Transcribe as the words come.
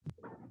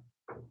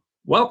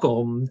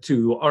Welcome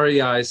to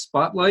REI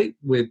Spotlight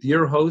with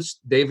your host,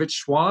 David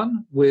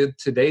Schwann, with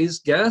today's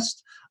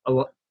guest,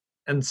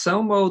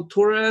 Anselmo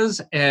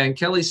Torres and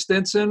Kelly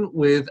Stinson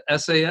with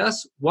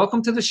SAS.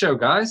 Welcome to the show,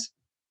 guys.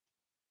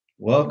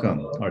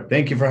 Welcome, or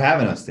thank you for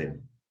having us, Dave.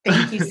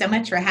 Thank you so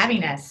much for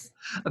having us.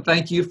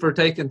 Thank you for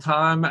taking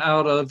time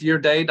out of your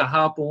day to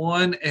hop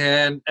on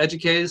and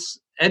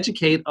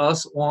educate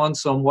us on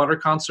some water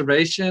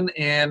conservation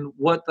and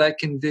what that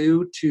can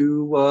do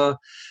to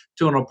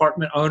an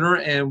apartment owner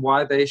and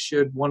why they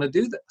should want to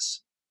do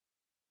this.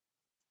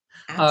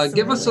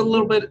 Give us a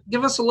little bit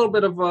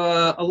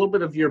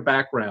of your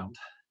background.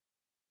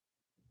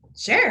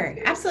 Sure,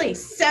 absolutely.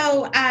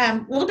 So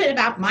a little bit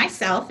about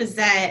myself is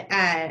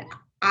that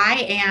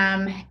I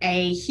am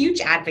a huge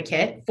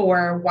advocate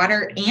for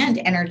water and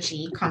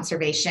energy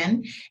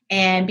conservation,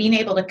 and being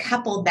able to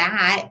couple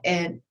that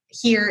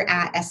here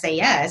at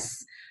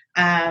SAS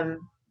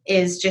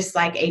is just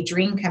like a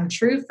dream come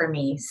true for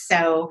me.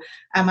 So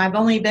I've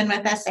only been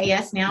with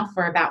SAS now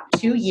for about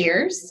 2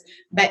 years,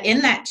 but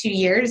in that 2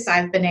 years,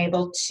 I've been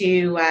able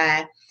to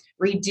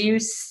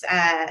reduce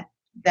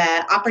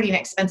the operating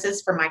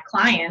expenses for my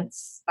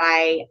clients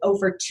by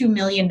over $2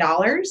 million,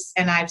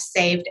 and I've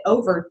saved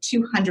over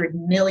 200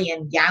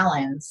 million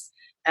gallons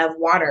of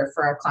water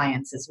for our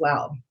clients as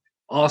well.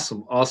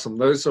 Awesome.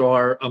 Those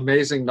are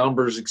amazing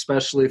numbers,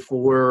 especially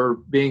for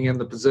being in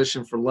the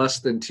position for less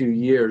than 2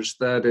 years.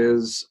 That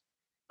is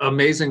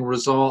amazing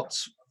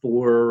results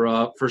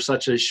for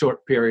such a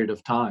short period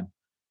of time.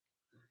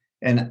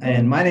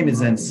 And my name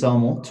is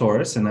Anselmo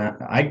Torres, and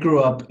I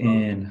grew up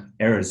in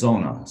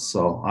Arizona.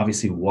 So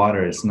obviously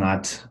water is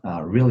not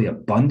really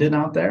abundant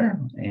out there.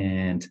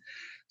 And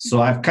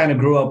so I've kind of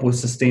grew up with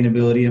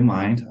sustainability in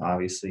mind,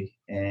 obviously.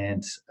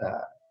 And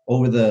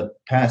over the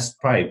past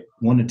probably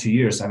 1 to 2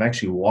 years, I've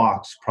actually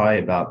walked probably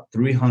about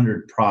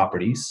 300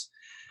 properties,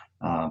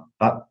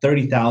 about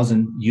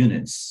 30,000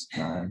 units,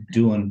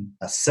 doing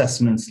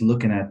assessments,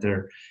 looking at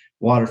their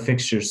water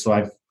fixtures. So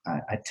I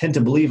tend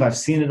to believe I've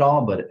seen it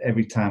all, but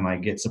every time I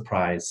get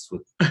surprised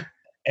with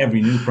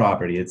every new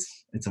property.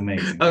 It's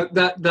amazing.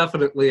 That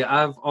definitely.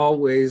 I've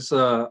always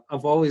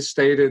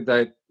stated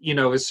that,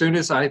 as soon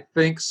as I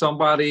think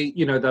somebody,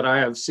 that I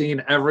have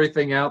seen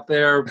everything out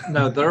there.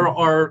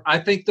 No, I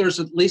think there's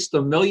at least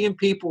 1 million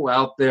people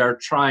out there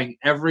trying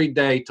every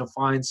day to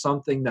find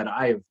something that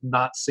I have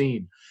not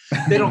seen.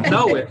 They don't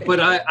know it,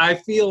 but I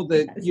feel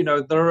that,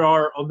 there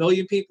are 1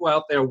 million people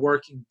out there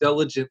working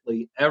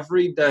diligently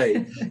every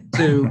day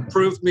to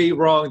prove me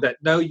wrong that,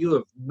 no, you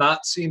have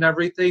not seen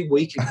everything.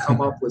 We can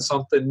come up with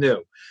something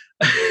new.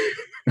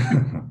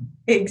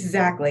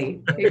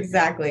 Exactly.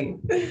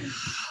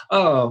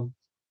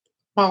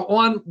 Well,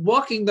 on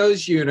walking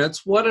those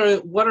units, what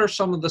are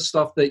some of the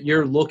stuff that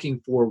you're looking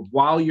for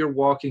while you're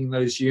walking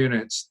those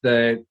units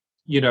that,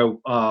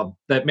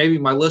 that maybe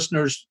my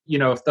listeners,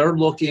 if they're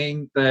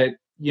looking that,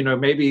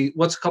 maybe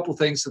what's a couple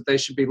things that they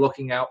should be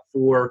looking out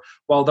for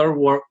while they're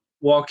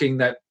walking,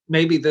 that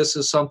maybe this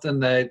is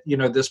something that,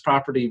 this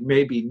property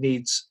maybe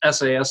needs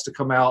SAS to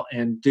come out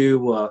and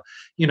do,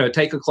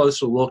 take a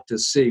closer look to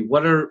see.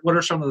 What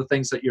are some of the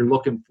things that you're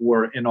looking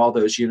for in all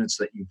those units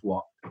that you've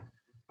walked?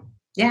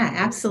 Yeah,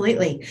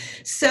 absolutely.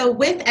 So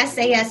with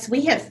SAS,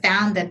 we have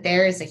found that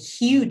there is a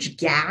huge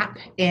gap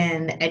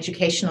in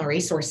educational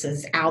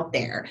resources out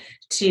there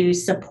to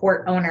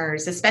support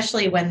owners,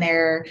 especially when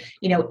they're,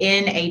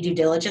 in a due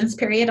diligence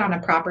period on a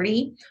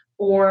property,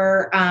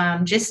 or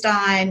just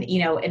on,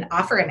 an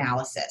offer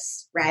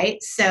analysis,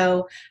 right?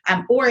 So,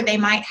 or they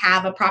might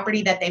have a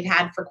property that they've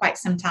had for quite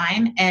some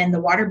time and the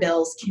water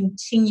bills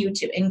continue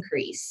to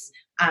increase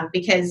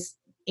because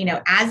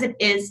as it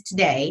is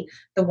today,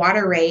 the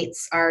water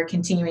rates are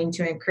continuing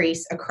to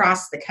increase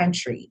across the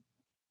country,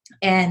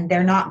 and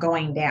they're not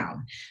going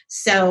down.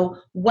 So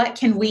what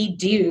can we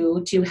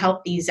do to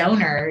help these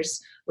owners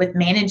with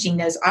managing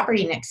those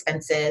operating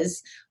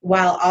expenses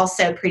while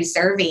also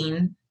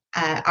preserving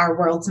our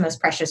world's most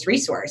precious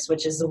resource,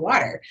 which is the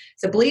water?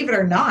 So believe it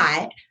or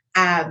not,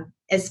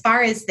 as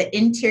far as the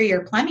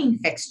interior plumbing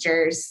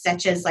fixtures,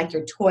 such as like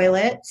your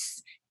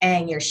toilets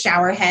and your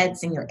shower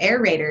heads and your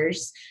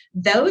aerators,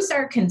 those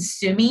are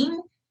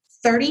consuming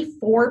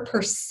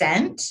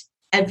 34%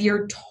 of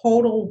your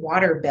total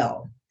water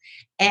bill.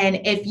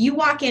 And if you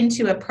walk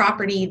into a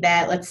property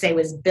that, let's say,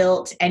 was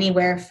built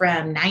anywhere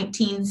from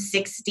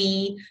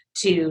 1960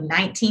 to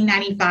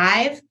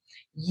 1995,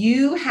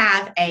 you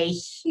have a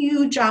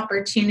huge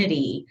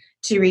opportunity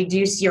to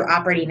reduce your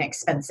operating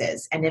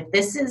expenses. And if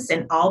this is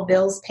an all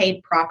bills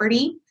paid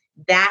property,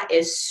 that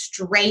is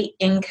straight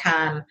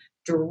income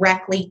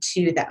directly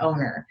to the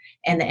owner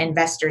and the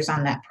investors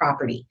on that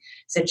property.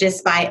 So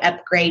just by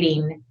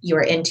upgrading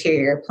your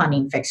interior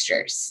plumbing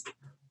fixtures.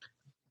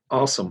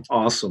 Awesome.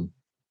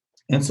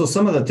 And so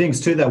some of the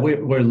things too that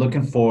we're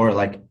looking for,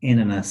 like in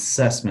an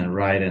assessment,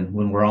 right? And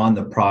when we're on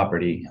the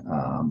property,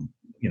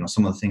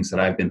 some of the things that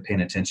I've been paying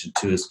attention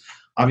to is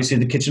obviously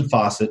the kitchen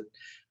faucet.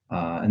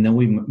 And then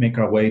we make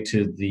our way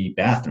to the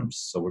bathrooms.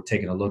 So we're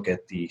taking a look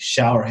at the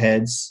shower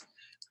heads,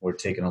 We're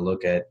taking a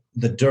look at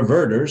the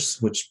diverters,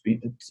 which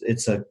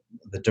the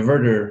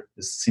diverter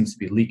seems to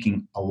be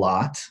leaking a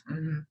lot.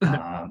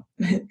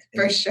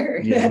 For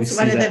sure. Yeah, that's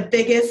one of the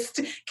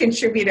biggest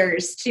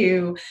contributors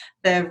to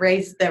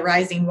the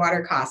rising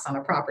water costs on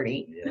a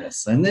property.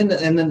 Yes. And then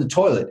the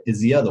toilet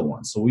is the other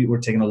one. So we're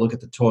taking a look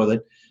at the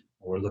toilet.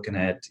 We're looking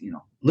at,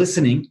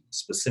 listening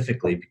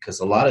specifically,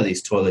 because a lot of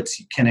these toilets,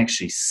 you can't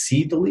actually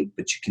see the leak,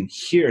 but you can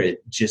hear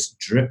it just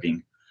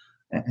dripping.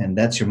 And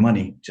that's your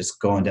money just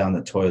going down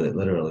the toilet,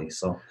 literally.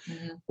 So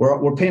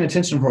we're paying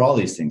attention for all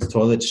these things: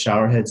 toilets,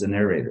 shower heads, and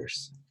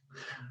aerators.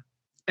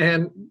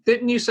 And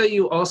didn't you say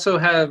you also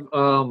have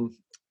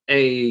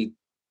a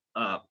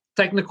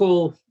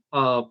technical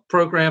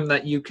program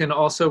that you can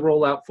also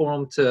roll out for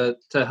them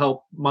to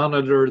help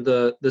monitor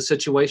the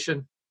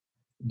situation?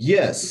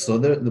 Yes. So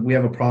we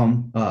have a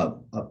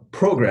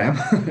program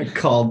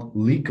called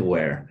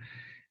LeakAware.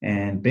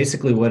 And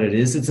basically what it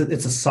is,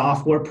 it's a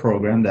software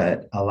program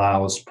that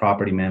allows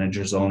property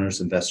managers,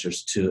 owners,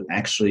 investors to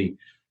actually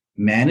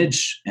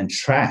manage and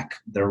track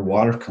their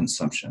water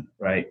consumption,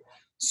 right?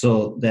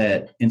 So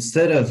that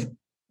instead of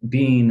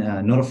being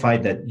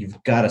notified that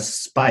you've got a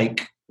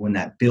spike when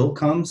that bill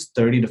comes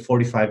 30 to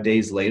 45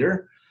 days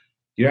later,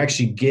 you're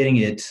actually getting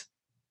it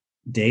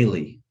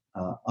daily,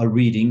 a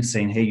reading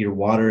saying, hey, your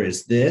water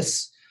is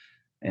this,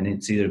 and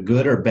it's either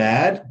good or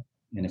bad.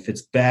 And if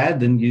it's bad,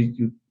 then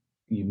you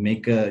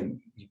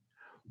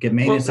get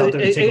maintenance out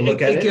there to take a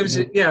look at it. Gives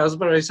you, I was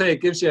about to say,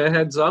 it gives you a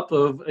heads up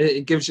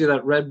it gives you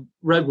that red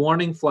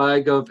warning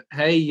flag of,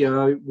 hey,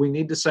 we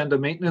need to send a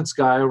maintenance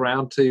guy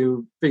around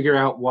to figure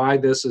out why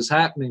this is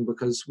happening,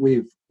 because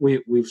we've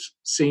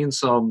seen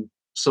some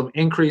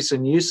increase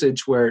in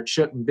usage where it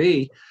shouldn't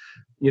be.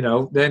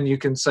 Then you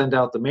can send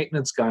out the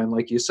maintenance guy. And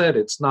like you said,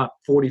 it's not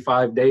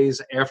 45 days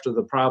after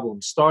the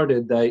problem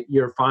started that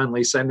you're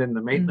finally sending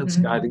the maintenance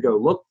guy to go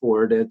look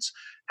for it. It's,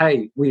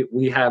 hey,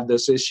 we have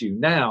this issue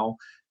now.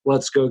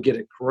 Let's go get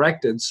it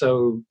corrected.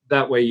 So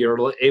that way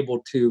you're able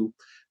to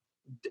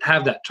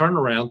have that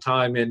turnaround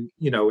time in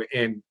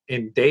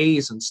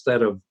days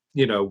instead of,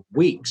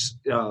 weeks.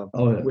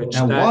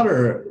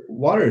 Water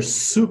is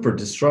super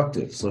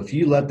destructive. So if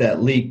you let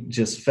that leak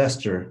just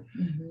fester,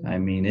 I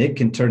mean, it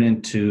can turn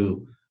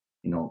into,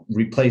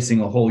 replacing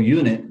a whole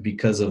unit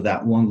because of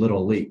that one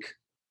little leak.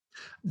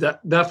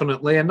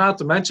 Definitely. And not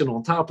to mention,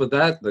 on top of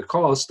that, the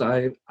cost.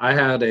 I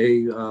had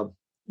a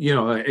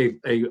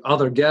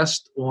other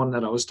guest on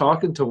that I was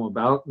talking to them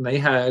about, and they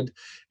had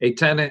a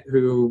tenant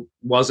who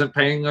wasn't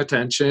paying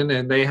attention,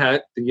 and they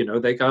had,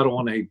 they got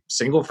on a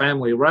single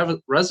family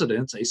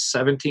residence, a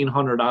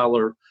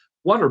 $1,700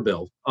 water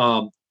bill.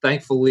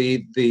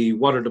 Thankfully, the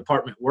water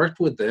department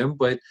worked with them,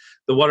 but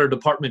the water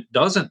department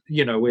doesn't,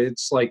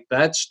 it's like,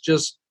 that's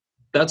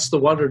the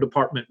water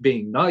department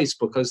being nice,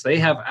 because they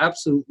have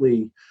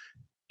absolutely,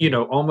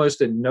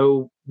 almost in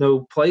no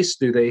place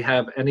do they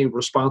have any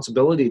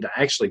responsibility to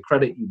actually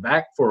credit you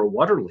back for a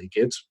water leak.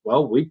 It's,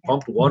 well, we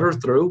pumped water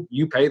through,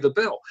 you pay the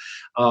bill.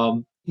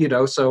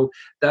 So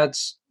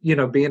that's,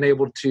 being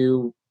able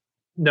to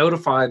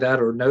notify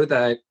that or know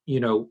that,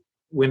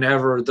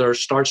 whenever there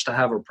starts to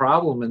have a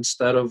problem,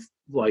 instead of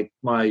like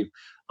my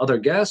other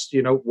guest,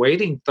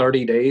 waiting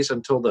 30 days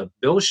until the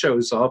bill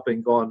shows up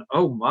and going,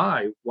 oh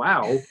my,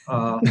 wow.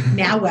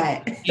 Now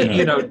what?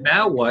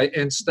 Now what?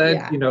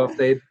 Instead,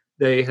 if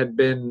they had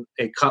been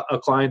a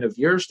client of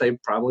yours, they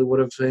probably would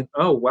have said,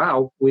 oh,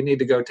 wow, we need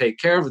to go take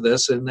care of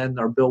this. And then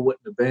our bill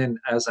wouldn't have been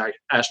as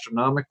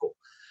astronomical.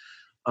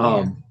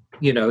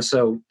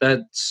 So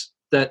that's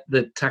that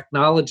the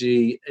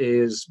technology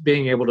is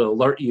being able to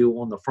alert you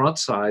on the front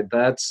side.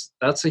 That's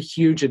a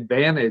huge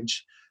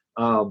advantage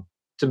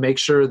to make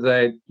sure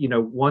that,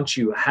 once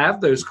you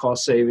have those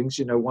cost savings,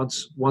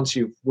 once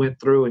you've went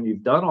through and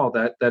you've done all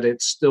that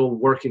it's still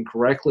working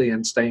correctly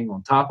and staying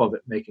on top of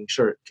it, making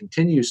sure it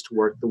continues to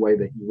work the way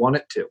that you want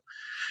it to.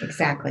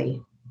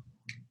 Exactly.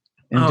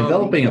 And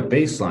developing a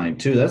baseline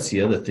too. That's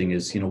the other thing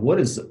is,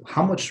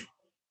 how much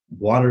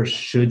water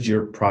should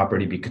your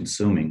property be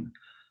consuming?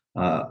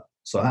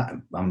 So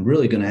I'm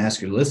really going to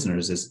ask your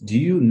listeners is, do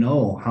you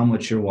know how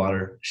much your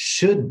water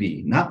should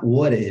be? Not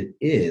what it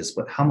is,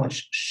 but how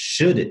much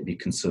should it be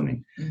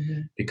consuming?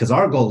 Because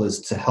our goal is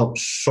to help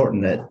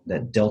shorten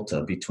that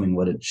delta between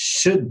what it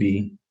should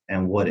be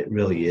and what it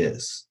really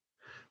is.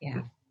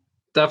 Yeah,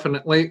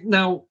 definitely.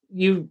 Now,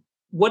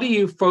 what do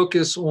you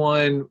focus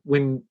on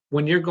when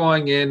you're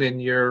going in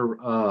and you're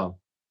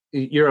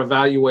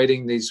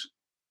evaluating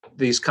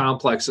these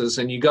complexes,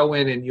 and you go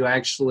in and you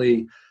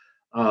actually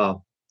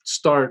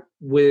start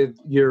with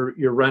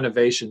your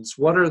renovations?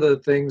 What are the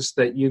things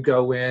that you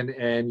go in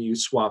and you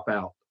swap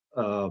out?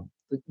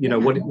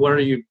 What are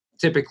you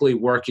typically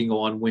working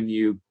on when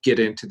you get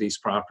into these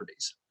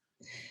properties?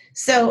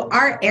 So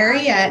our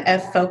area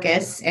of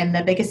focus and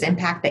the biggest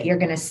impact that you're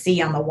going to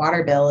see on the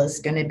water bill is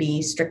going to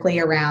be strictly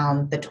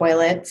around the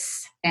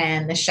toilets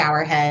and the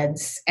shower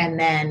heads, and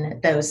then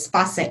those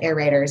faucet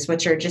aerators,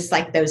 which are just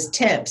like those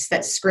tips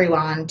that screw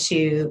on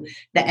to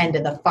the end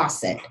of the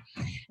faucet.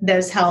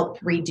 Those help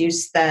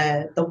reduce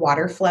the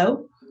water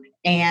flow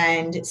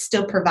and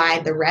still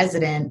provide the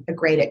resident a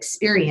great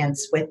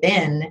experience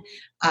within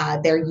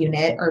their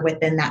unit or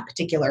within that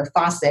particular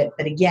faucet.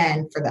 But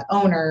again, for the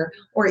owner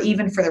or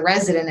even for the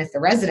resident, if the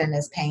resident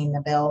is paying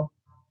the bill,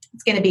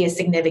 it's going to be a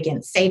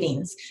significant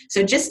savings.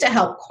 So just to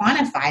help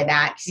quantify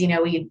that,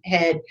 because, we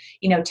had,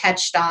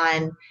 touched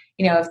on,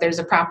 if there's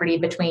a property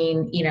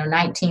between,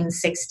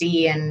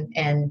 1960 and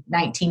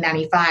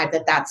 1995,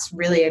 that's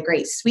really a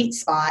great sweet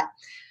spot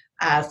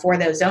for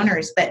those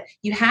owners. But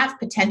you have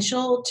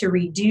potential to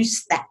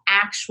reduce the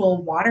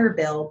actual water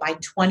bill by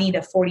 20 to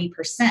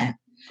 40%.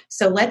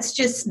 So let's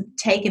just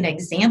take an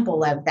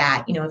example of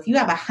that. If you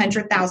have a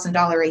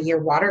 $100,000 a year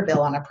water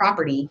bill on a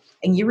property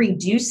and you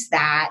reduce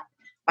that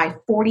by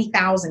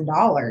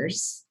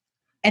 $40,000,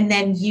 and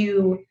then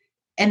you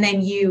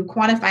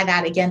quantify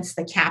that against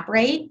the cap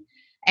rate,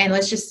 and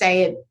let's just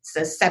say it's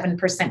a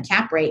 7%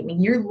 cap rate. I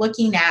mean, you're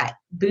looking at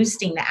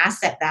boosting the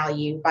asset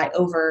value by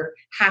over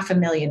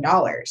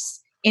 $500,000,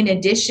 in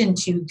addition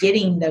to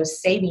getting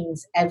those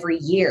savings every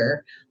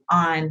year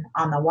on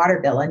the water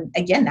bill. And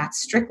again, that's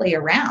strictly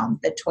around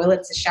the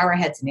toilets, the shower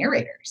heads, and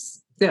aerators.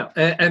 Yeah,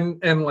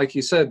 and like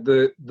you said,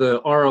 the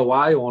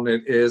ROI on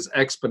it is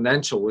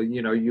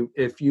exponential.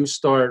 If you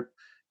start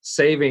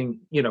saving,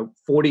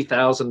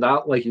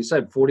 $40,000, like you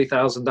said,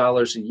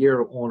 $40,000 a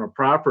year on a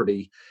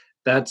property,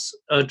 that's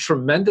a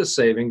tremendous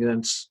saving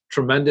and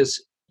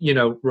tremendous,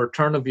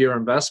 return of your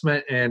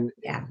investment, and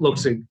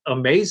looks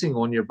amazing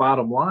on your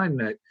bottom line.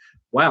 That,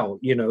 wow,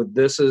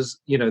 this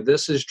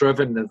has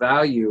driven the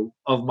value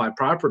of my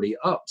property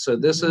up. So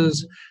this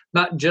is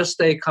not just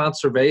a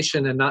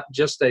conservation and not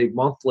just a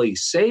monthly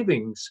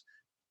savings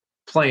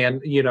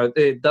plan.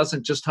 It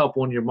doesn't just help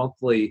on your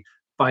monthly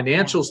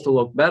financials to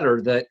look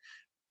better. That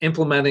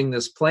implementing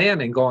this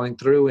plan and going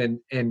through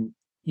and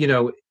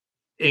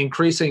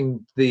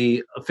increasing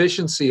the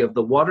efficiency of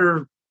the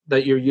water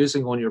that you're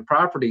using on your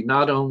property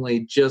not only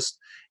just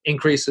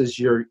increases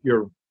your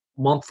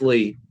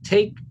monthly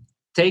take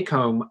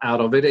home out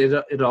of it,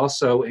 it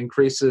also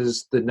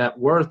increases the net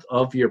worth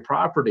of your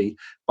property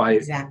by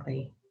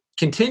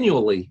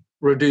continually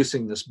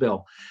reducing this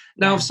bill.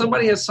 Now, if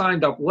somebody has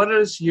signed up, what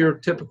is your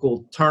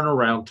typical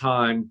turnaround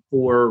time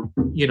for,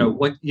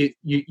 when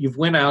you've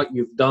went out,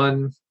 you've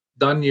done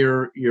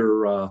your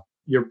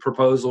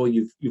proposal,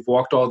 you've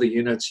walked all the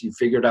units, you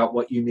figured out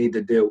what you need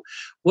to do.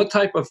 What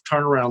type of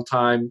turnaround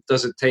time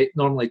does it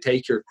normally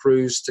take your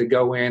crews to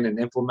go in and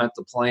implement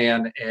the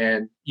plan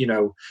and,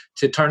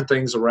 to turn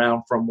things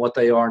around from what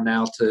they are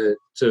now to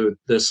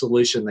the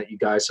solution that you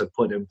guys have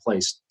put in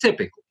place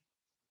typically?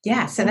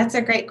 Yeah, so that's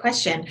a great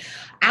question.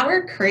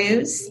 Our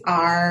crews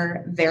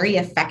are very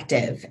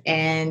effective,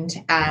 and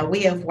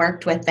we have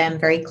worked with them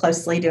very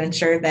closely to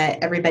ensure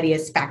that everybody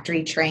is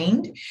factory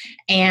trained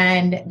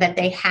and that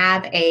they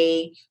have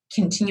a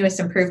continuous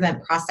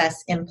improvement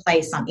process in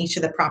place on each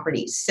of the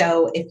properties.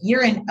 So if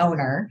you're an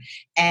owner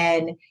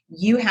and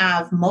you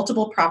have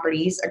multiple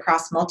properties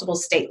across multiple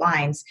state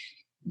lines,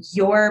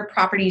 your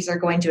properties are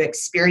going to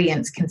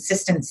experience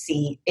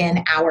consistency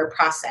in our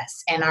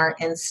process and our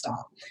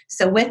install.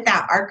 So with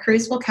that, our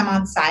crews will come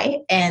on site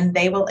and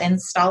they will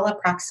install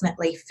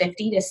approximately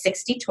 50 to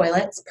 60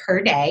 toilets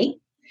per day.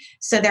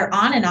 So they're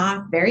on and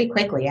off very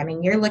quickly. I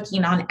mean, you're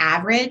looking on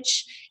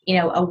average,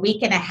 a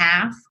week and a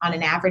half on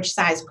an average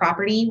size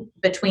property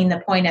between the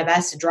point of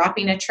us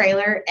dropping a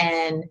trailer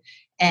and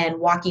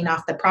walking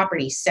off the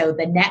property. So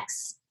the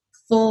next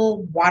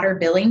full water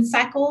billing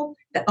cycle,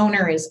 the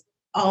owner is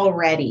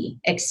already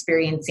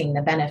experiencing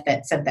the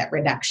benefits of that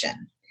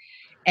reduction.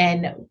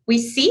 And we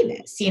see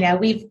this,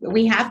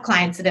 we have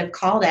clients that have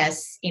called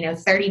us,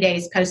 30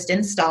 days post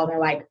install.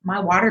 They're like, my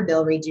water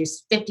bill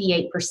reduced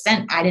 58%.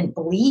 I didn't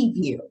believe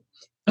you.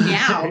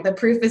 Now the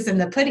proof is in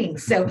the pudding.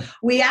 So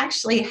we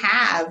actually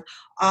have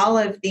all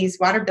of these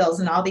water bills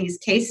and all these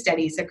case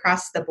studies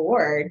across the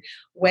board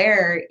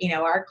where,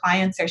 our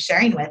clients are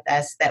sharing with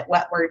us that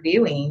what we're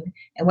doing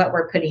and what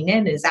we're putting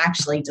in is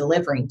actually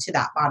delivering to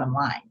that bottom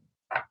line.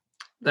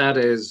 That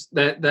is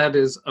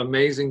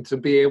amazing to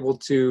be able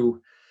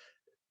to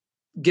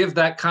give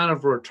that kind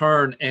of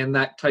return and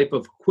that type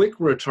of quick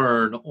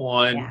return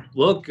on,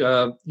 look,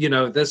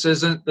 this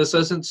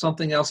isn't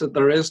something else, that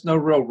there is no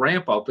real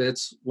ramp up.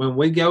 It's when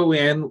we go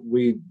in,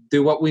 we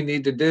do what we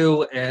need to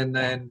do. And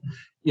then,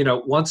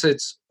 once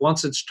it's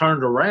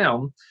turned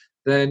around,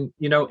 then,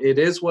 it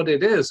is what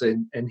it is.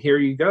 And here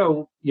you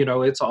go,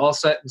 it's all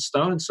set in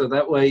stone. So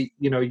that way,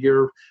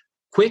 you're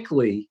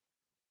quickly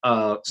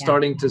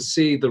starting to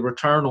see the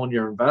return on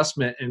your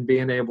investment and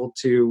being able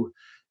to,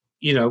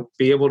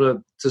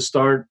 to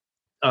start,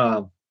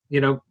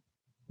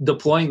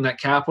 deploying that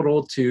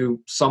capital to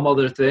some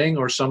other thing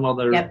or some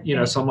other,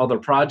 some other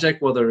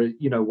project, whether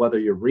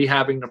you're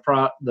rehabbing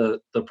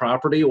the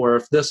property, or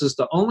if this is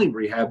the only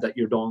rehab that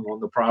you're doing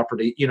on the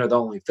property, the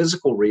only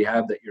physical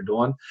rehab that you're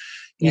doing,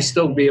 you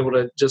still be able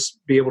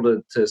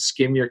to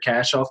skim your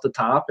cash off the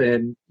top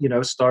and,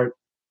 start,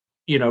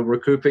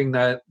 recouping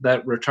that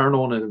return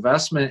on an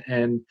investment.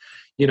 And,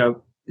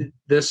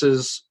 this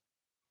is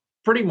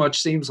pretty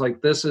much seems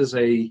like this is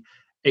a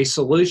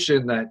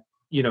solution that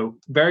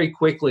very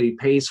quickly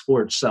pays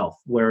for itself,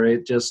 where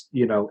it just,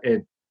 you've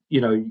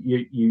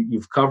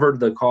covered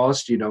the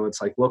cost.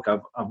 It's like, look,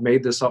 I've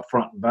made this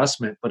upfront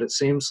investment, but it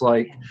seems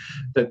like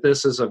that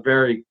this is a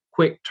very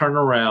quick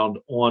turnaround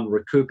on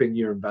recouping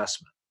your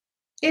investment.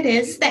 It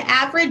is. The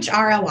average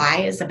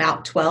ROI is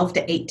about 12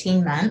 to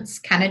 18 months,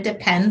 kind of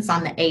depends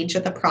on the age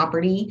of the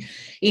property,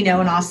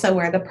 and also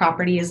where the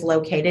property is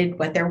located,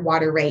 what their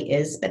water rate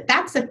is. But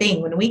that's the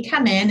thing. When we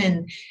come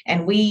in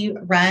and we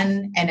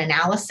run an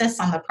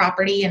analysis on the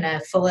property and a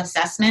full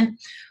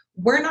assessment,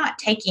 we're not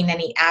taking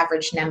any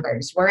average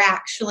numbers. We're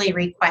actually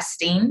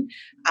requesting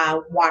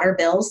water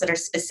bills that are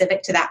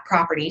specific to that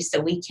property so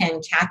we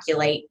can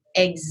calculate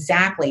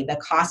exactly the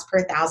cost per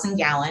 1,000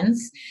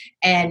 gallons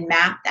and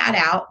map that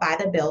out by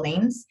the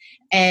buildings.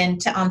 And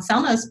to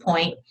Anselmo's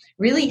point,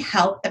 really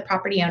help the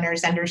property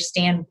owners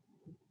understand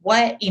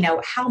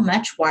how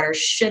much water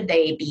should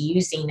they be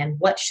using and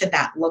what should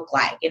that look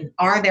like? And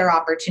are there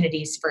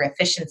opportunities for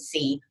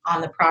efficiency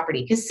on the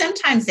property? Because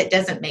sometimes it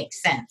doesn't make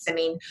sense. I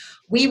mean,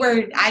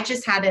 I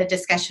just had a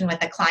discussion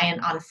with a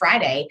client on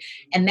Friday,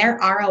 and their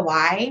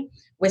ROI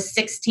was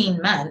 16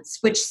 months,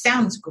 which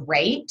sounds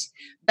great.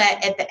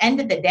 But at the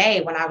end of the day,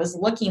 when I was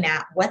looking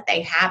at what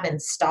they have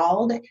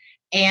installed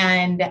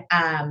and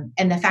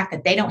the fact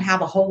that they don't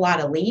have a whole lot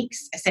of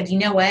leaks, I said, you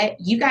know what?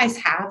 You guys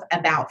have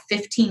about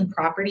 15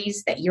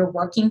 properties that you're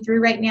working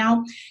through right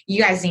now.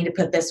 You guys need to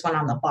put this one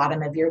on the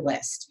bottom of your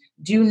list.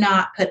 Do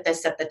not put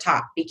this at the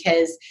top,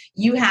 because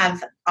you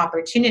have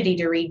opportunity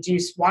to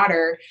reduce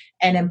water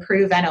and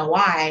improve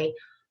NOI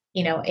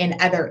in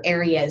other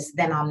areas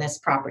than on this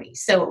property.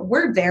 So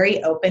we're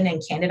very open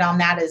and candid on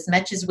that. As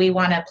much as we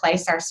want to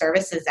place our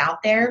services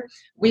out there,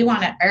 we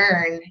want to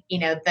earn,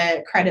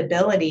 the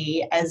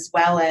credibility as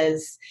well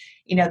as,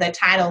 the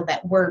title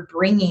that we're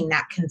bringing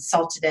that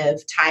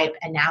consultative type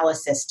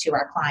analysis to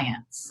our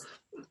clients.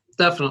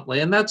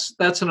 Definitely. And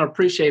that's an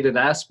appreciated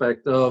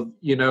aspect of,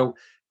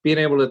 being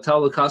able to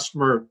tell the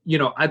customer,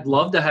 I'd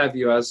love to have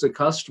you as a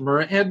customer.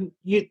 And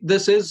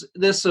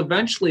this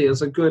eventually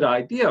is a good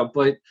idea,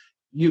 but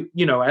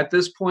at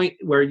this point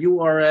where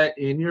you are at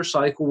in your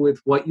cycle with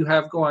what you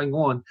have going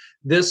on,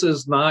 this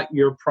is not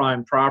your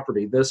prime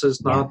property. This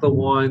is not the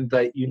one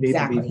that you need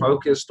to be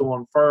focused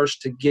on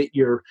first to get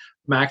your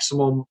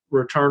maximum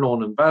return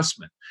on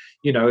investment.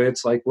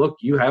 It's like, look,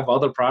 you have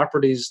other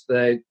properties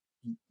that,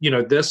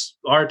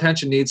 our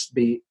attention needs to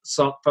be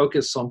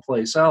focused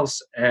someplace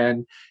else.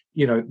 And,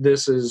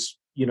 this is,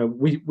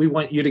 we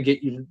want you to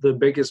get you the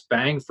biggest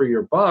bang for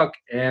your buck.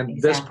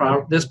 And this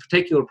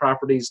particular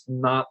property is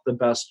not the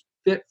best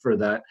fit for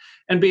that.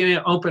 And being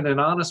open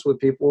and honest with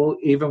people,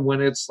 even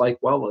when it's like,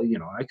 well,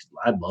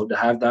 I'd love to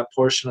have that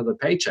portion of the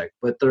paycheck,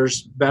 but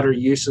there's better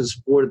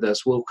uses for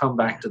this. We'll come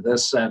back to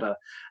this at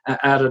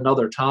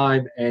another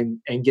time and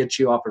get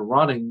you up and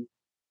running.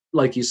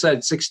 Like you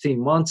said,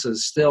 16 months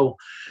is still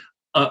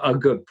a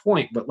good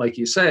point. But like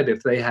you said,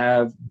 if they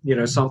have,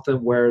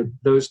 something where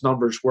those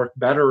numbers work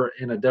better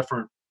in a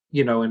different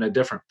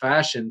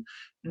fashion,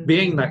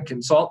 being that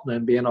consultant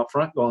and being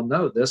upfront going,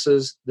 no, this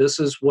is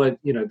what,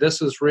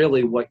 this is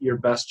really what your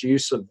best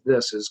use of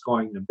this is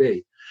going to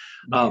be.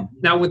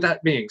 Now, with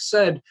that being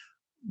said,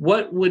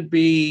 what would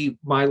be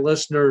my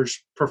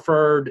listeners'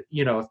 preferred,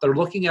 if they're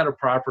looking at a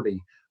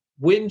property,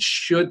 when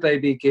should they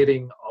be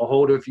getting a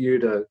hold of you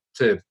to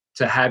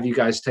have you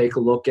guys take a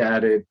look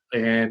at it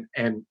and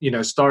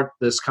start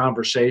this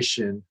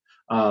conversation?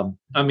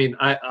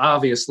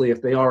 Obviously,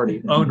 if they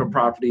already own a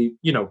property,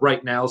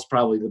 right now is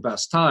probably the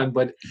best time.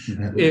 But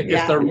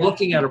if they're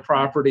looking at a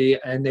property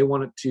and they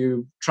wanted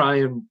to try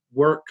and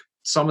work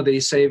some of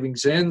these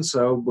savings in,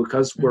 so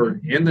because we're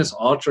in this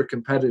ultra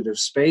competitive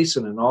space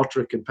in an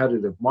ultra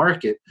competitive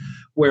market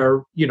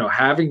where,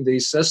 having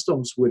these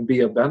systems would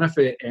be a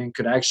benefit and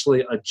could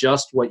actually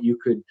adjust what you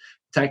could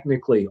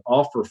technically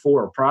offer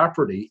for a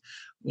property.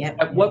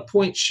 At what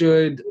point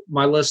should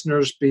my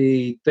listeners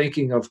be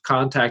thinking of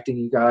contacting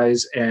you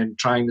guys and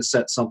trying to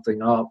set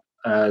something up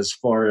as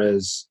far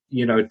as,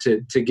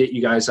 to get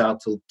you guys out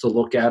to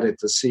look at it,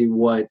 to see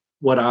what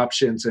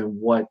options and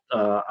what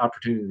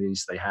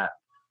opportunities they have?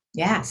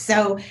 Yeah.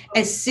 So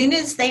as soon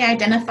as they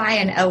identify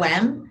an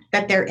OM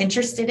that they're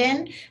interested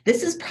in,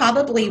 this is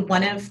probably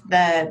one of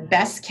the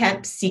best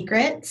kept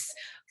secrets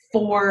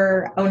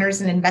for owners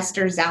and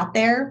investors out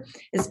there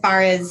as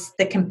far as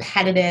the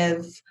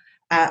competitive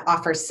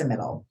offer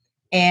submittal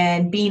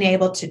and being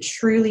able to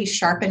truly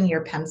sharpen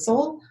your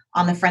pencil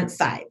on the front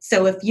side.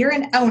 So if you're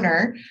an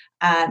owner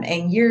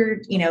and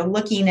you're,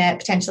 looking at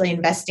potentially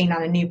investing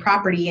on a new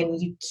property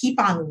and you keep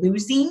on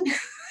losing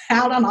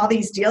out on all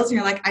these deals and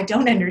you're like, I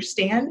don't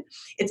understand,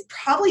 it's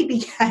probably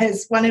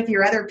because one of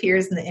your other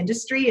peers in the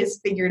industry has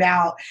figured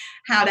out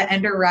how to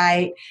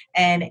underwrite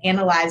and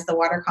analyze the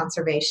water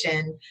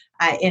conservation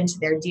into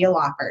their deal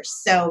offers.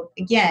 So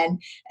again,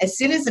 as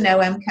soon as an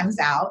OM comes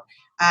out,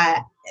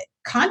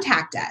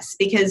 contact us,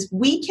 because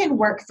we can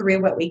work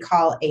through what we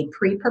call a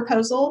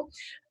pre-proposal.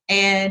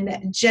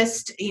 And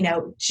just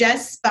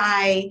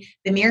by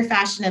the mere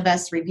fashion of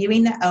us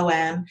reviewing the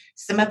OM,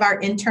 some of our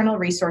internal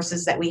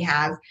resources that we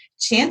have,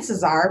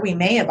 chances are we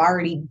may have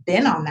already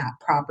been on that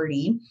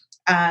property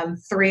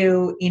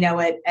through,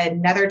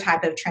 another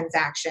type of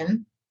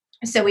transaction.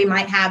 So we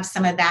might have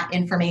some of that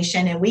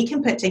information, and we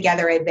can put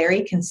together a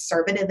very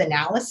conservative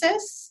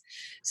analysis.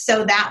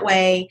 So that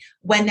way,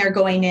 when they're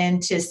going in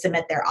to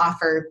submit their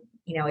offer,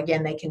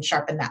 again, they can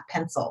sharpen that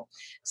pencil.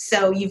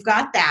 So you've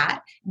got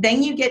that.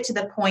 Then you get to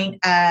the point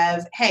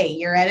of, hey,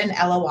 you're at an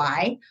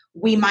LOI.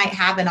 We might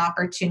have an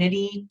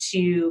opportunity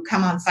to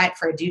come on site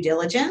for a due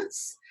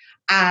diligence.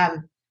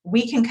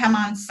 We can come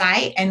on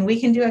site and we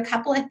can do a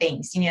couple of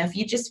things. If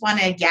you just want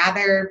to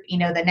gather,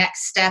 the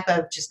next step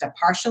of just a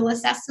partial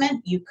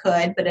assessment, you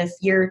could. But if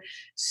you're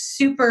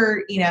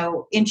super,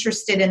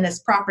 interested in this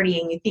property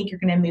and you think you're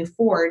going to move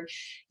forward,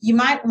 you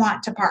might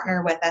want to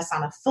partner with us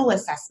on a full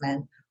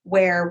assessment,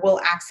 where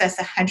we'll access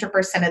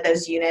 100% of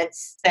those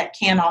units. That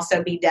can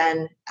also be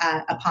done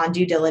upon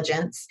due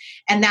diligence.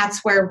 And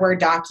that's where we're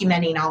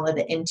documenting all of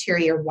the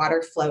interior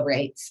water flow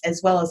rates,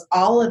 as well as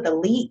all of the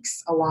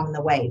leaks along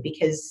the way.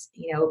 Because,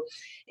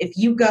 if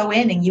you go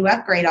in and you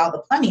upgrade all the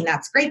plumbing,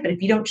 that's great. But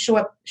if you don't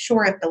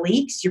shore up the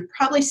leaks, you're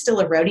probably still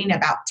eroding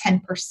about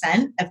 10%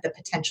 of the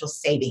potential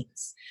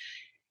savings.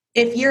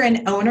 If you're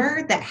an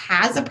owner that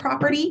has a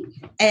property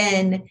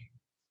and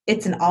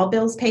it's an all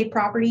bills paid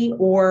property,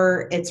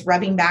 or it's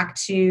rubbing back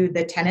to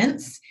the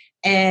tenants,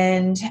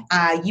 and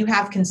you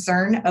have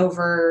concern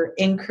over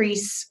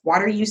increased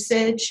water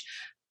usage,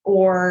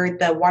 or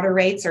the water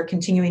rates are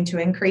continuing to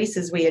increase,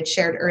 as we had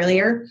shared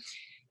earlier,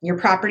 your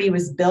property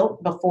was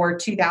built before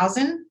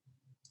 2000,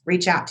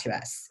 reach out to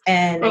us.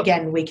 And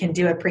again, we can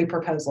do a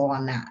pre-proposal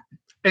on that.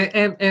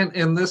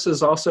 And this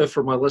is also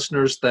for my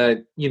listeners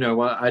that,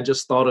 I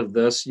just thought of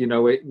this,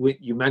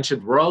 you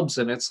mentioned rubs,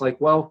 and it's like,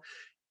 well,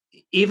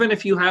 even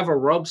if you have a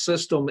rub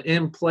system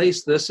in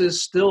place, this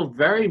is still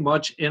very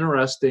much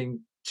interesting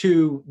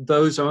to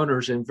those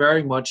owners and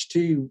very much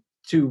to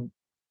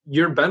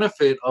your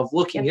benefit of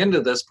looking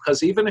into this,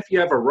 because even if you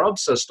have a rub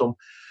system,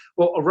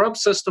 well, a rub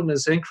system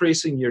is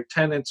increasing your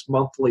tenants'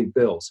 monthly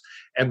bills.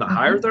 And the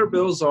higher their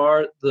bills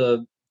are,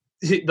 the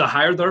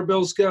higher their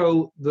bills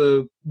go,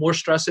 the more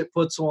stress it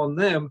puts on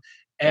them.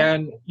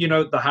 And,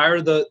 the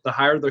higher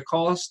the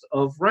cost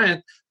of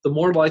rent, the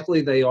more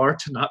likely they are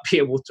to not be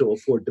able to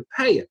afford to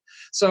pay it.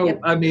 So,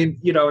 I mean,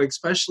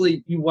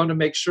 especially you want to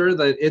make sure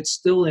that it's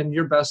still in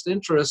your best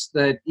interest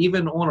that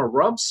even on a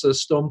RUB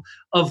system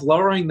of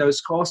lowering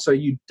those costs, so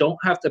you don't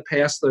have to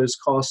pass those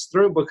costs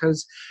through,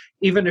 because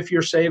even if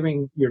you're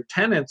saving your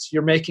tenants,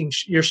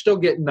 you're still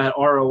getting that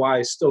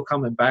ROI still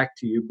coming back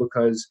to you,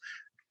 because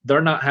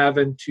they're not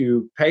having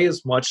to pay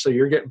as much. So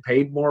you're getting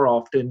paid more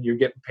often, you're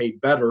getting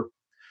paid better.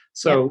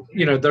 So,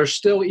 there's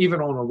still,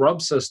 even on a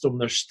RUB system,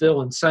 there's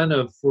still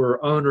incentive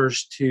for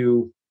owners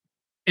to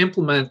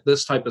implement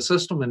this type of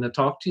system and to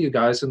talk to you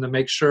guys and to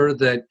make sure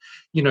that,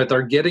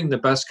 they're getting the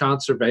best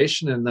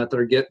conservation and that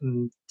they're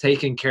getting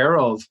taken care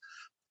of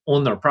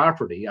on their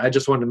property. I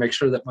just wanted to make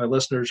sure that my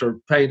listeners are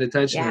paying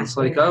attention. It's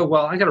like, oh,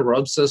 well, I got a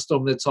RUB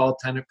system. It's all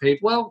tenant paid.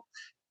 Well,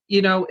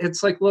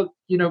 it's like, look,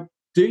 do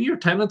your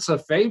tenants a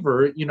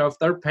favor. If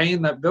they're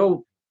paying that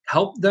bill,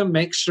 help them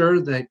make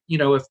sure that,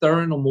 if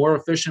they're in a more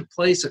efficient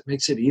place, it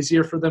makes it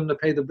easier for them to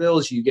pay the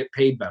bills. You get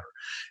paid better.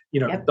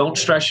 Don't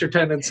stress your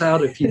tenants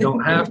out if you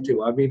don't have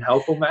to. I mean,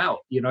 help them out,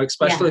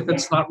 especially if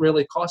it's not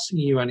really costing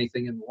you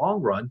anything in the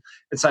long run.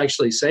 It's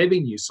actually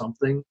saving you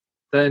something.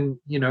 Then,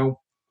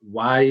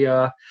 why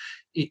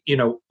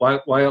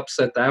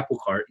upset the apple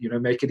cart?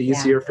 Make it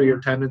easier for your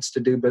tenants to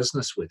do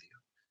business with you.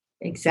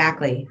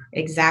 Exactly.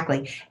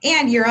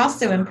 And you're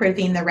also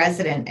improving the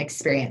resident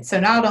experience. So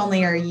not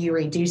only are you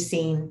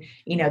reducing,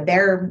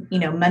 their,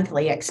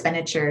 monthly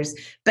expenditures,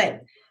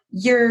 but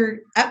you're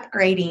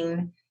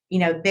upgrading,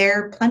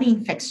 their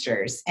plumbing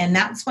fixtures. And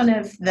that's one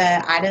of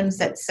the items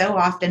that's so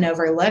often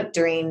overlooked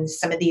during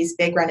some of these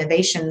big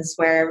renovations,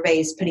 where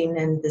everybody's putting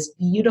in this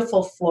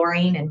beautiful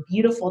flooring and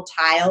beautiful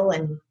tile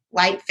and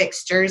light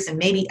fixtures and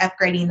maybe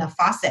upgrading the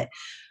faucet.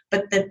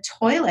 But the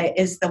toilet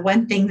is the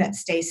one thing that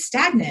stays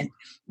stagnant.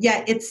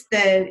 Yet it's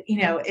the,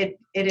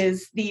 it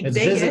is the it's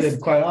biggest.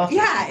 Visited quite often.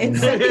 Yeah, it's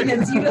something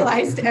that's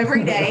utilized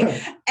every day,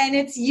 and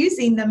it's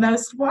using the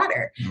most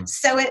water.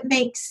 So it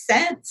makes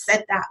sense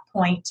at that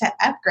point to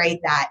upgrade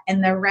that.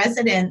 And the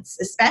residents,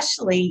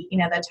 especially,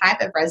 the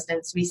type of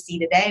residents we see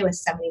today with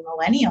so many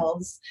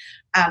millennials,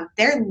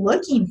 they're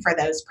looking for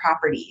those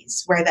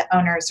properties where the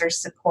owners are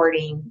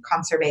supporting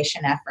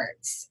conservation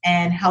efforts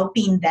and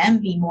helping them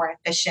be more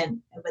efficient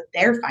with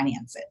their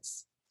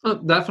finances.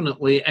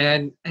 Definitely.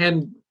 And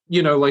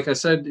like I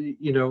said,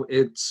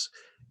 it's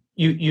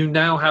you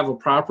now have a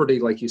property,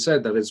 like you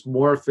said, that is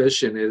more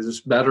efficient, it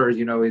is better.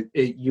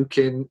 You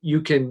can,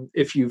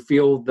 if you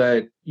feel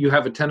that you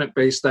have a tenant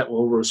base that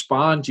will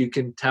respond, you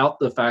can tout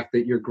the fact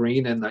that you're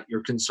green and that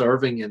you're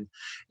conserving, and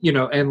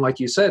and like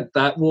you said,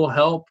 that will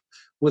help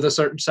with a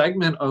certain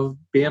segment of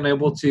being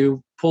able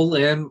to pull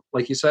in,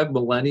 like you said,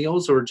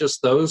 millennials, or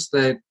just those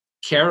that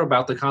care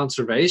about the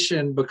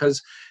conservation,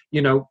 because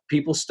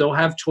people still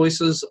have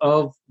choices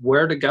of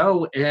where to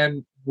go.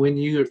 And when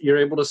you're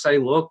able to say,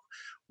 look,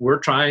 we're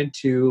trying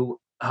to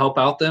help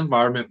out the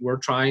environment, we're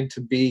trying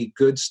to be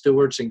good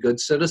stewards and good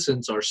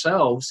citizens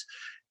ourselves,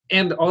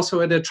 and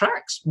also it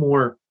attracts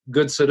more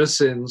good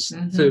citizens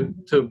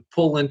to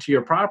pull into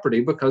your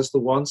property, because the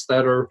ones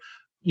that are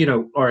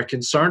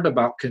concerned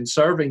about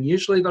conserving,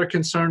 usually they're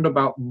concerned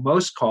about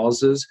most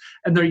causes,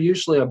 and they're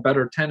usually a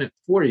better tenant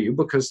for you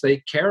because they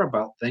care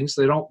about things.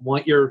 They don't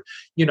want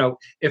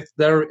if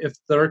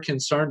they're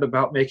concerned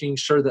about making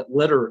sure that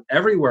litter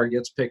everywhere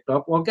gets picked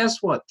up, well,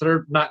 guess what?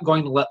 They're not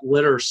going to let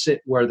litter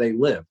sit where they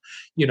live.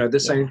 The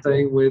same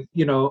thing with,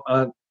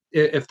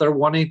 if they're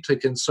wanting to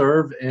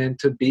conserve and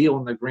to be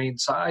on the green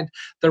side,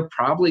 they're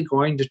probably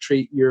going to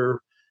treat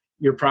your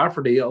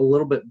property a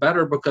little bit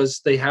better,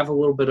 because they have a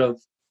little bit of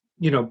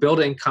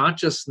built-in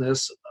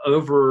consciousness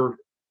over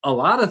a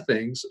lot of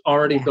things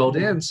already built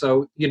in.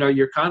 So,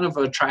 you're kind of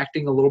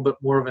attracting a little bit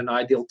more of an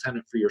ideal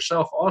tenant for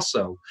yourself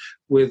also.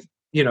 With,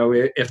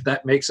 if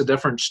that makes a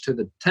difference to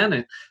the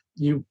tenant,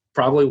 you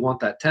probably want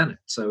that tenant.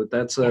 So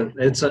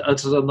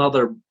it's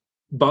another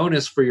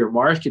bonus for your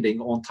marketing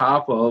on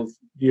top of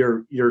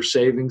your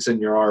savings and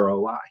your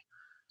ROI.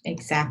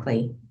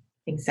 Exactly.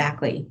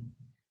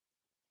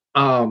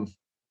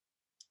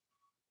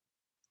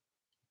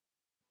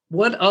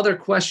 What other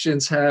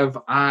questions have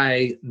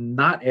I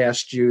not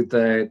asked you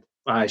that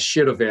I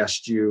should have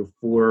asked you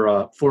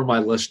for my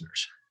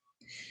listeners?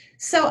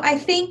 So I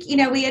think,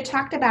 we had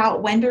talked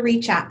about when to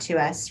reach out to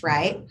us,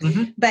 right?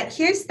 But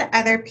here's the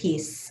other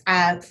piece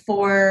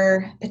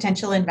for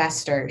potential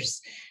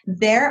investors.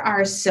 There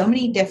are so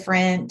many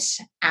different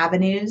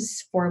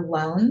avenues for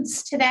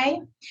loans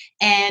today.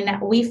 And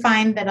we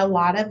find that a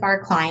lot of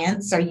our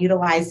clients are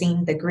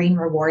utilizing the Green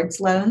Rewards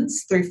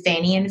loans through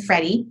Fannie and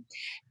Freddie.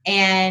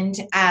 And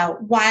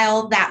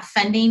while that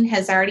funding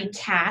has already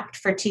capped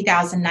for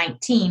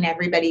 2019,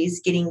 everybody's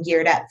getting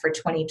geared up for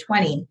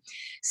 2020.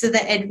 So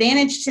the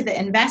advantage to the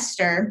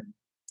investor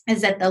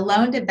is that the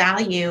loan to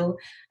value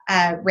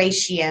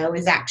ratio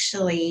is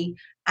actually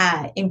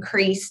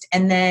increased,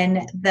 and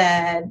then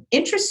the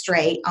interest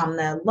rate on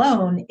the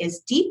loan is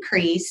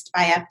decreased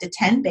by up to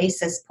 10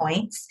 basis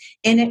points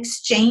in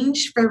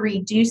exchange for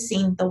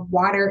reducing the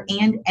water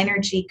and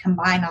energy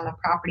combined on the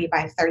property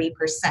by 30%.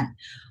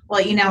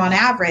 Well, on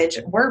average,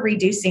 we're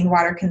reducing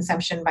water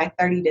consumption by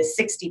 30 to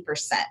 60%.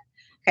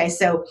 Okay,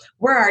 so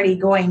we're already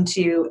going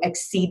to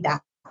exceed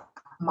that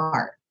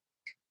mark.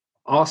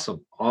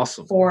 Awesome.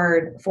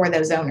 For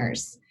those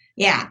owners.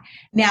 Yeah.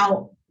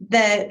 Now,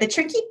 the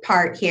tricky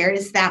part here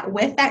is that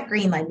with that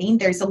green lending,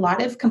 there's a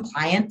lot of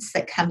compliance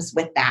that comes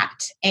with that.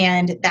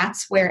 And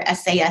that's where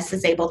SAS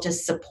is able to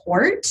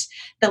support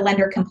the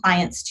lender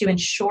compliance to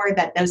ensure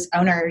that those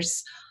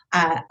owners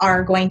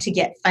are going to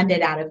get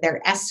funded out of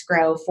their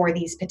escrow for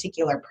these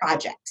particular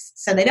projects.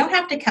 So they don't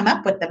have to come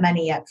up with the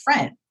money up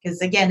front,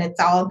 because again, it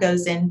all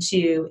goes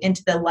into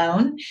the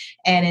loan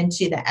and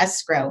into the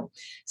escrow.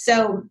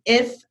 So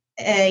if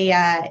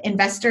a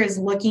investor is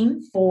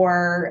looking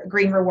for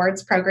Green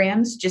Rewards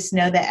programs, just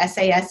know that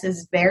SAS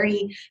is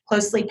very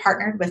closely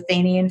partnered with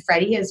Fannie and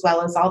Freddie, as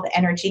well as all the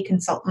energy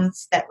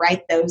consultants that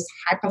write those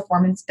high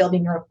performance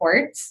building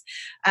reports.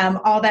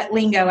 All that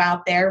lingo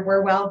out there,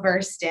 we're well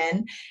versed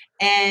in.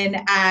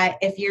 And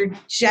if you're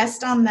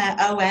just on the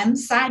OM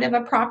side of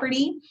a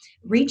property,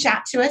 reach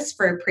out to us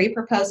for a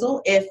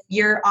pre-proposal. If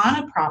you're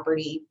on a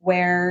property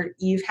where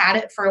you've had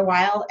it for a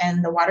while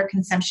and the water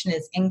consumption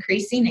is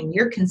increasing and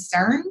you're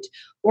concerned,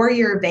 or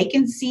your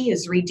vacancy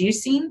is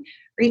reducing,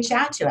 reach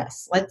out to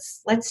us.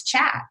 Let's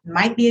chat.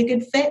 Might be a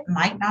good fit,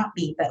 might not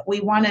be, but we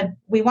want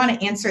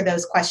to answer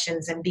those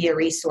questions and be a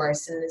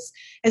resource. And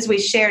as we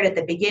shared at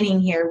the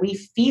beginning here, we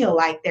feel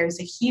like there's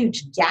a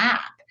huge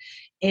gap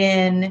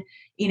in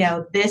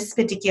this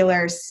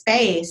particular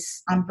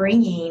space on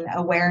bringing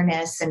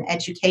awareness and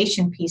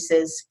education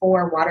pieces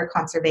for water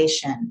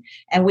conservation.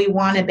 And we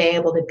want to be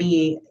able to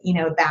be,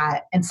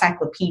 that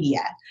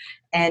encyclopedia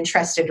and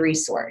trusted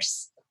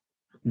resource.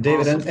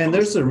 David, and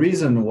there's a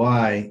reason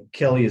why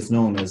Kelly is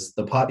known as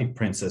the potty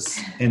princess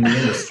in the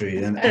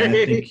industry. And I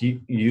think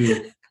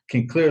you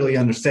can clearly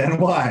understand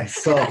why.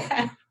 So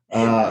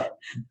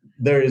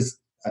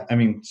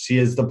she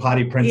is the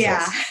potty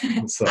princess.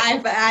 Yeah, so.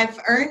 I've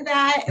earned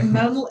that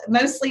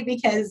mostly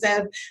because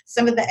of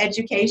some of the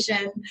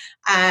education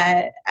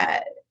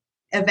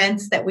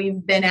events that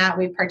we've been at,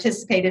 we've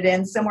participated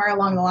in. Somewhere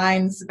along the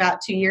lines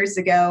about 2 years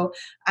ago,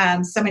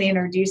 somebody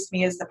introduced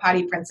me as the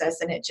potty princess,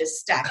 and it just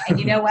stuck. And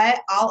you know what?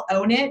 I'll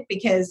own it,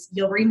 because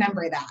you'll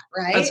remember that,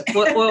 right?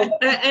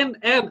 And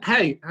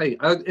hey,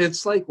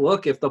 it's like,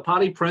 look, if the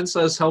potty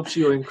princess helps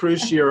you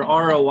increase your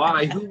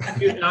ROI,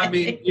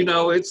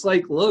 it's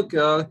like, look,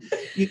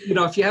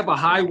 if you have a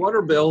high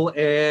water bill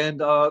and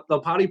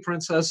the potty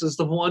princess is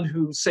the one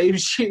who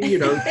saves you,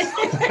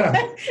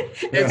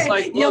 it's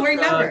like, look, you'll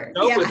remember.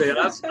 Go with it.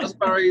 That's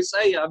what I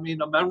say. I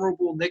mean, a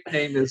memorable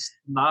nickname is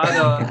not,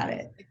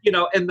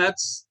 and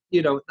that's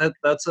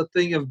a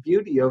thing of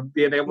beauty of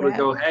being able to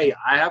go, hey,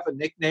 I have a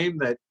nickname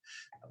that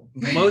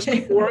most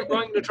people aren't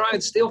going to try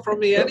and steal from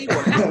me anyway.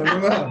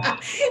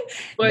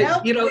 But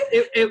Nope.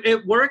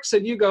 it works,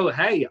 and you go,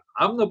 hey,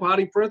 I'm the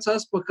Potty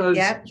Princess because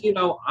Yep.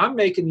 I'm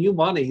making you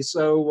money,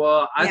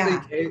 so I Yeah,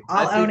 think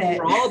I'll own it.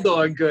 we're all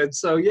doing good.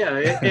 So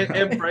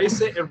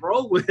embrace it and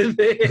roll with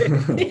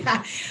it.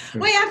 Yeah,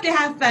 we have to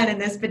have fun in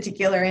this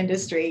particular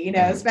industry,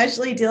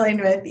 especially dealing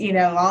with,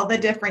 all the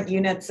different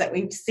units that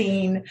we've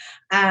seen,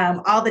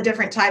 all the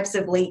different types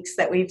of leaks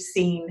that we've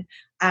seen.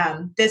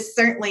 This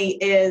certainly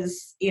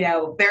is,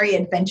 very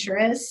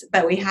adventurous,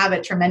 but we have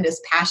a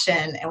tremendous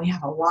passion and we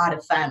have a lot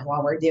of fun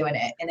while we're doing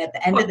it. And at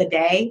the end of the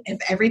day, if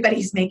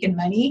everybody's making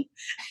money,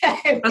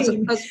 it's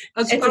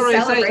a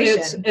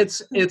celebration.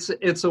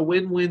 It's a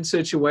win-win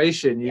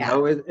situation.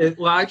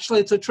 Well, actually,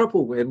 it's a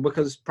triple win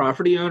because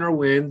property owner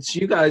wins,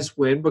 you guys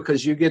win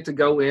because you get to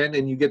go in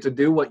and you get to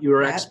do what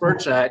you're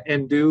experts at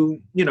and do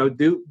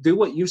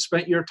what you've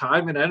spent your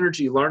time and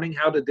energy learning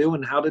how to do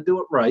and how to do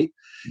it right.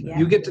 Yeah.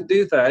 You get to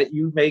do that.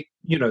 You make,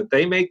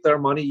 they make their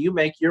money, you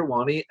make your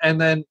money. And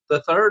then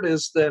the third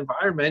is the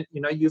environment.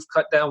 You've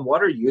cut down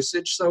water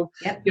usage. So,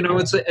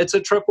 it's a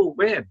triple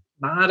win,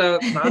 not a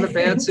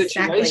bad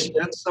situation.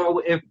 Exactly. And so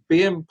if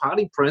being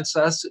Potty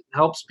Princess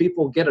helps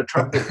people get a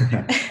triple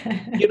win,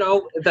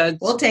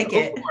 we'll take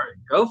it.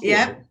 Go for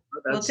it.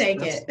 We'll take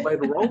it. That's the way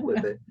to roll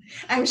with it.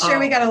 I'm sure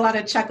we got a lot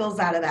of chuckles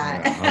out of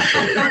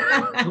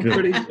that. I'm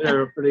pretty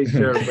sure.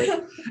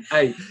 But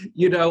hey,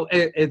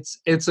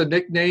 it's a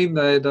nickname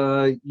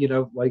that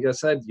like I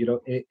said,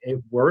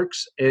 it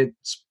works.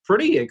 It's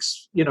pretty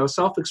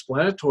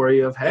self-explanatory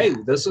of, hey,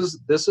 this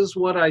is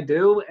what I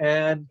do,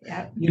 and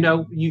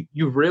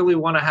you really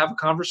want to have a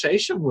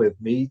conversation with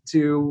me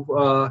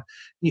to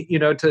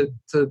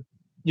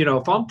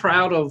if I'm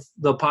proud of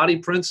the Potty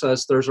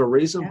Princess, there's a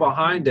reason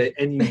behind it,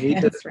 and you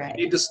need to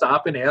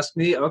stop and ask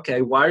me,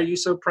 okay, why are you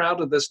so proud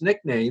of this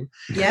nickname?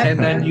 Yep. And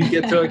then you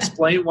get to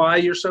explain why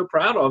you're so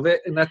proud of it.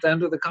 And at the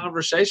end of the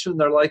conversation,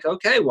 they're like,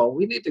 okay, well,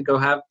 we need to go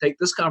take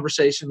this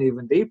conversation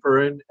even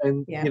deeper and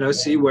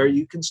see where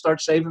you can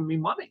start saving me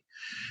money.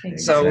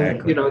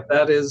 Exactly. So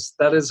that is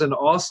an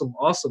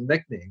awesome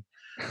nickname.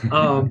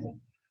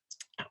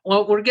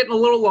 Well, we're getting a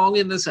little long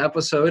in this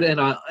episode, and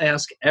I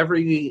ask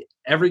every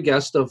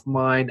guest of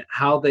mine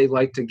how they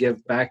like to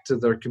give back to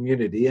their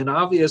community. And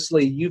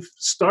obviously, you've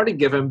started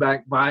giving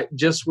back by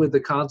just with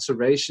the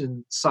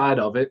conservation side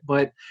of it.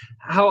 But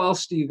how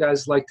else do you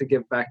guys like to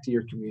give back to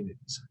your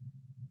communities?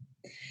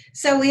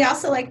 So we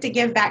also like to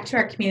give back to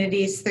our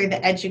communities through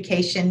the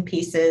education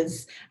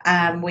pieces.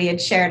 We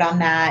had shared on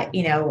that,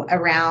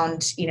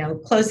 around,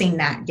 closing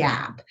that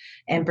gap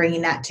and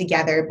bringing that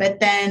together. But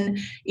then,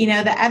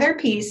 the other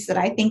piece that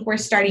I think we're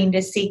starting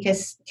to see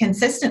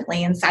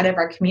consistently inside of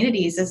our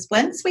communities is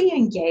once we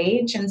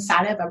engage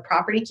inside of a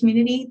property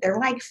community, they're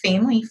like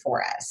family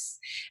for us.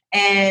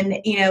 And,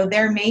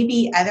 there may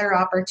be other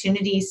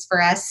opportunities for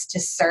us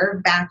to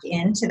serve back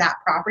into that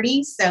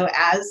property. So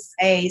as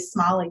a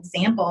small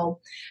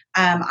example,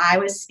 I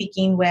was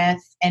speaking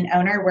with an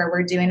owner where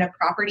we're doing a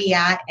property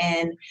at,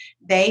 and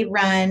they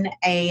run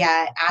a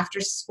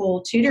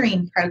after-school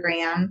tutoring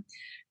program.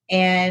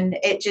 And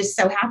it just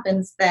so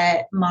happens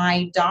that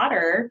my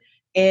daughter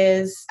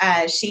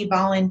she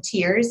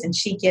volunteers and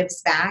she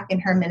gives back in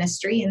her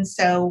ministry. And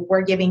so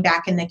we're giving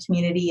back in the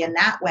community in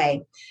that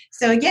way.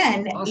 So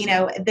again,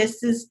 awesome.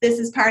 This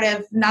is part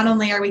of, not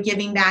only are we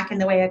giving back in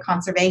the way of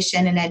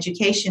conservation and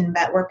education,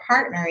 but we're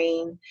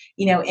partnering,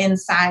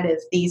 inside of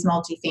these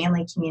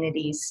multifamily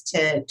communities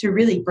to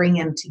really bring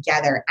them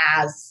together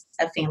as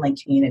a family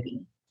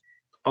community.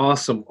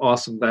 Awesome.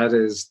 That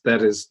is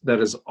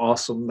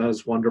awesome. That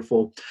is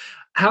wonderful.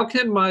 How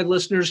can my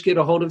listeners get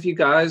a hold of you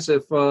guys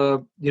if,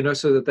 so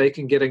that they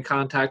can get in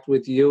contact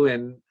with you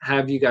and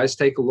have you guys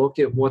take a look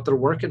at what they're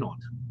working on?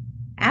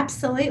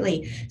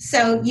 Absolutely.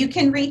 So you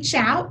can reach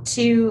out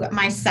to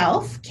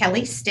myself,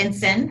 Kelly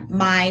Stinson.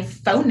 My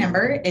phone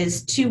number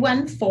is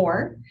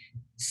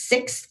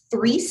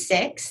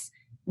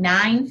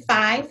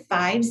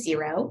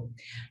 214-636-9550.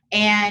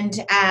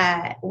 And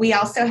we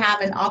also have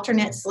an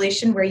alternate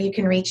solution where you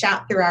can reach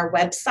out through our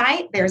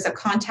website. There's a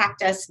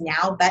Contact Us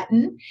Now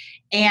button,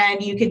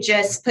 and you could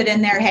just put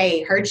in there,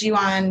 hey, heard you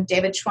on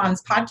David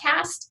Schwann's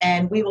podcast,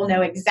 and we will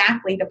know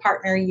exactly to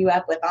partner you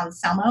up with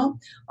Anselmo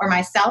or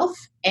myself.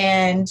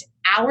 And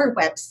our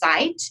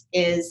website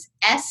is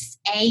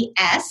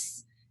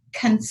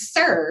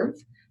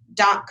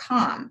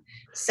sasconserve.com.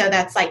 So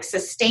that's like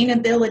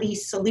sustainability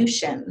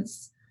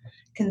solutions,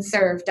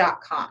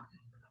 conserve.com.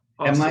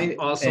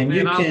 Awesome. And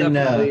you can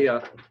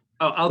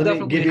I'll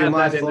definitely give you have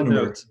my that in phone the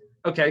number notes.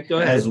 Okay, go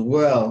ahead. as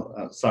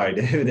well. Sorry,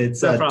 David.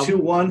 It's No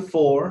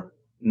problem.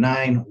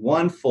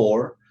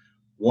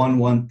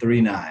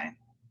 214-914-1139.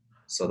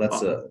 So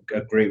that's a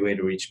great way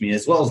to reach me,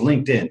 as well as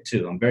LinkedIn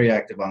too. I'm very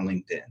active on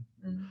LinkedIn.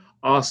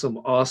 Awesome.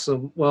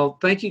 Well,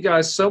 thank you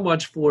guys so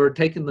much for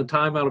taking the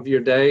time out of your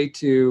day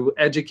to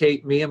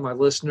educate me and my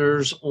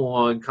listeners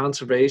on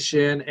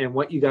conservation and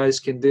what you guys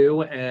can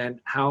do and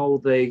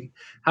how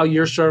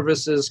your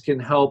services can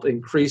help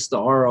increase the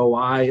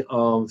ROI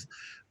of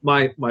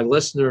my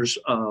listeners'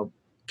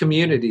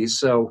 communities.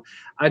 So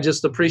I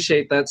just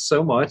appreciate that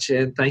so much.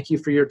 And thank you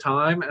for your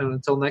time. And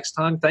until next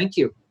time, thank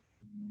you.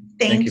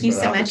 Thank you for the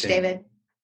so much, opportunity. David.